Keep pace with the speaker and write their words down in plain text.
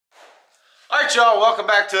Alright y'all, welcome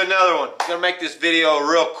back to another one. I'm gonna make this video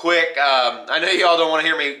real quick. I know y'all don't want to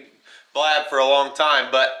hear me blab for a long time,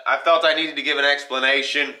 but I felt I needed to give an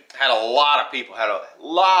explanation. Had a lot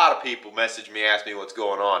of people message me, ask me what's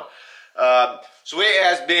going on. So it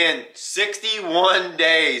has been 61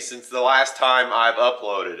 days since the last time I've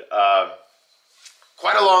uploaded.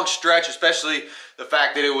 Quite a long stretch, especially the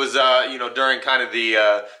fact that it was during kind of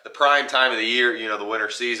the prime time of the year, the winter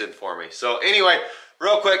season for me. So anyway,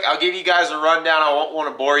 real quick, I'll give you guys a rundown. I won't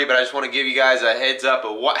want to bore you, but I just want to give you guys a heads up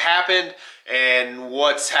of what happened and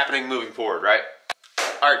what's happening moving forward, right?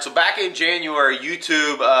 All right, so back in January,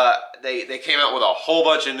 YouTube, they came out with a whole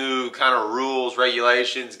bunch of new kind of rules,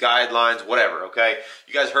 regulations, guidelines, whatever, okay?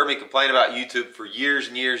 You guys heard me complain about YouTube for years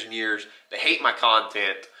and years and years. They hate my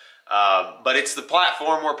content, but it's the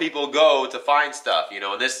platform where people go to find stuff,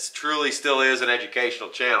 and this truly still is an educational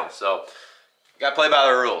channel, so you gotta play by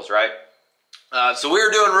the rules, right? So we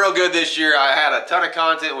were doing real good this year. I had a ton of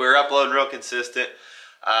content. We were uploading real consistent.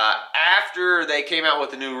 After they came out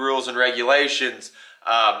with the new rules and regulations,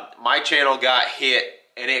 my channel got hit,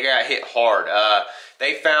 and it got hit hard.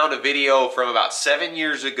 They found a video from about 7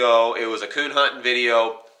 years ago. It was a coon hunting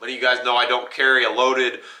video. Many of you guys know I don't carry a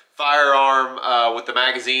loaded firearm with the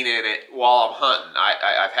magazine in it while I'm hunting.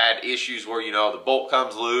 I've had issues where, the bolt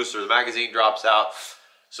comes loose or the magazine drops out.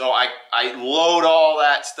 So I load all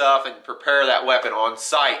that stuff and prepare that weapon on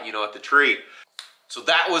site, at the tree. So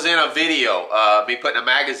that was in a video, me putting a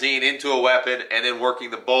magazine into a weapon and then working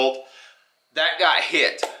the bolt. That got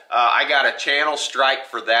hit. I got a channel strike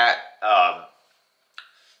for that.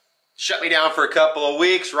 Shut me down for a couple of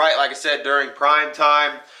weeks, right? Like I said, during prime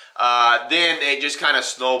time. Then it just kind of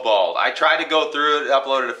snowballed. I tried to go through it,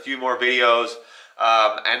 uploaded a few more videos,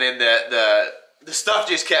 and then the stuff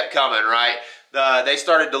just kept coming, right? They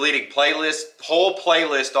started deleting playlists, whole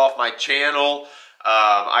playlist off my channel.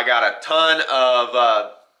 I got a ton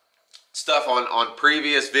of stuff on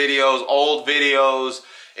previous videos, old videos.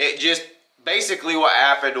 It just basically what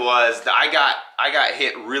happened was that I got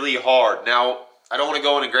hit really hard. Now I don't want to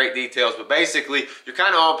go into great details, but basically you're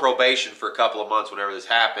kind of on probation for a couple of months whenever this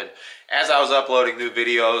happened. As I was uploading new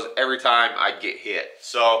videos, every time I'd get hit.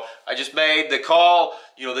 So I just made the call.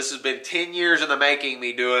 This has been 10 years in the making,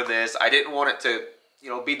 me doing this. I didn't want it to,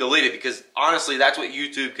 be deleted, because honestly, that's what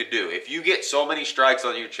YouTube could do. If you get so many strikes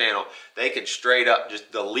on your channel, they can straight up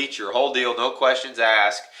just delete your whole deal, no questions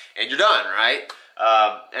asked, and you're done, right?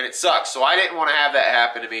 And it sucks. So I didn't want to have that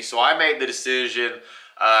happen to me. So I made the decision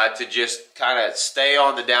to just kind of stay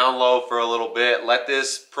on the down low for a little bit, let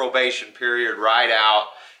this probation period ride out,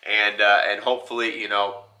 and hopefully,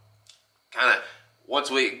 kind of once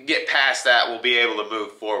we get past that, we'll be able to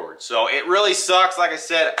move forward. So it really sucks. Like I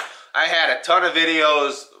said, I had a ton of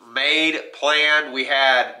videos made, planned. We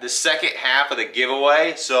had the second half of the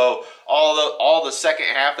giveaway. So all the second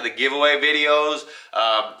half of the giveaway videos,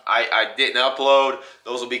 I didn't upload.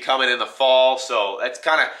 Those will be coming in the fall. So that's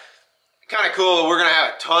kind of cool that we're gonna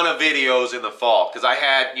have a ton of videos in the fall, because I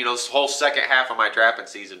had this whole second half of my trapping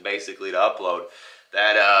season basically to upload.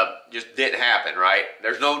 That just didn't happen, right?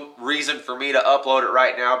 There's no reason for me to upload it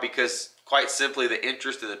right now, because quite simply the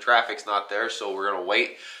interest in the traffic's not there, so we're gonna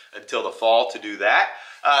wait until the fall to do that.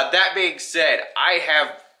 That being said,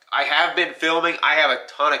 I have been filming. I have a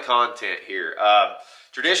ton of content here.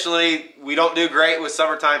 Traditionally, we don't do great with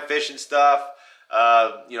summertime fishing stuff.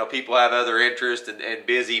 People have other interests and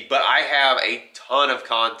busy, but I have a ton of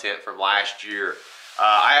content from last year.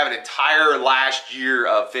 I have an entire last year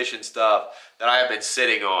of fishing stuff that I have been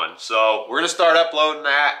sitting on. So we're gonna start uploading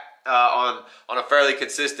that on a fairly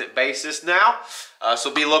consistent basis now.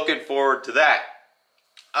 So be looking forward to that.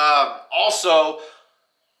 Also,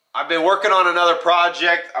 I've been working on another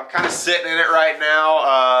project. I'm kind of sitting in it right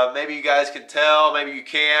now. Maybe you guys can tell, maybe you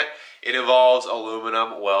can't. It involves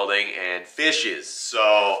aluminum welding and fishes.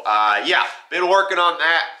 So yeah, been working on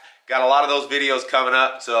that. Got a lot of those videos coming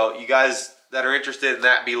up. So you guys that are interested in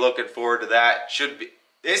that, be looking forward to that.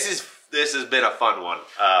 This has been a fun one,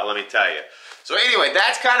 let me tell you. So anyway,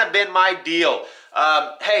 that's kind of been my deal.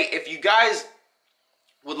 Hey, if you guys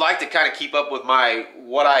would like to kind of keep up with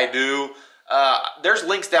what I do, there's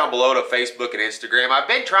links down below to Facebook and Instagram. I've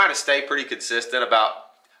been trying to stay pretty consistent about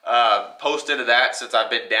posting to that since I've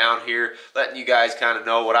been down here, letting you guys kind of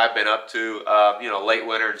know what I've been up to, late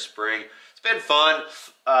winter and spring. It's been fun.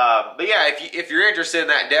 But yeah, if you're interested in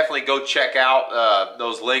that, definitely go check out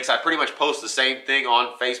those links. I pretty much post the same thing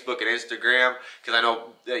on Facebook and Instagram, because I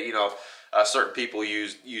know that, certain people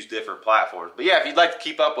use different platforms. But yeah, if you'd like to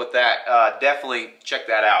keep up with that, definitely check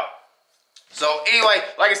that out. So anyway,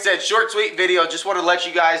 like I said, short, sweet video. Just want to let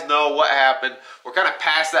you guys know what happened. We're kind of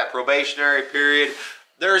past that probationary period.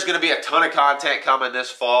 there's going to be a ton of content coming this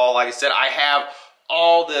fall. Like I said, I have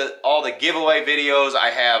all the giveaway videos.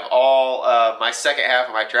 I have all my second half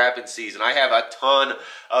of my trapping season. I have a ton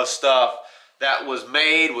of stuff that was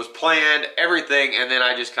made, was planned, everything, and then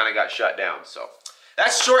I just kind of got shut down. So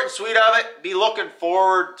that's short and sweet of it. Be looking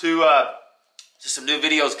forward to some new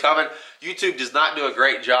videos coming. YouTube does not do a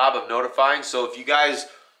great job of notifying, so if you guys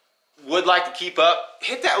would like to keep up,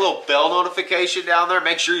 hit that little bell notification down there.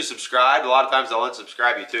 Make sure you subscribe. A lot of times they'll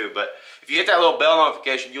unsubscribe you too, but if you hit that little bell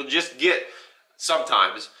notification, you'll just get,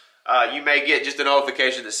 sometimes, you may get just a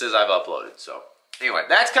notification that says I've uploaded. So anyway,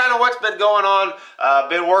 that's kind of what's been going on.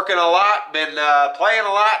 Been working a lot, been playing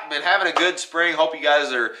a lot, been having a good spring. Hope you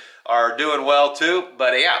guys are doing well too.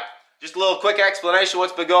 But yeah, just a little quick explanation of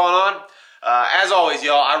what's been going on. As always,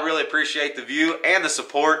 y'all, I really appreciate the view and the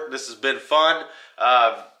support. This has been fun.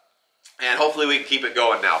 And hopefully we can keep it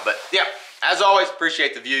going now. But yeah, as always,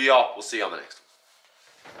 appreciate the view, y'all. We'll see you on the next one.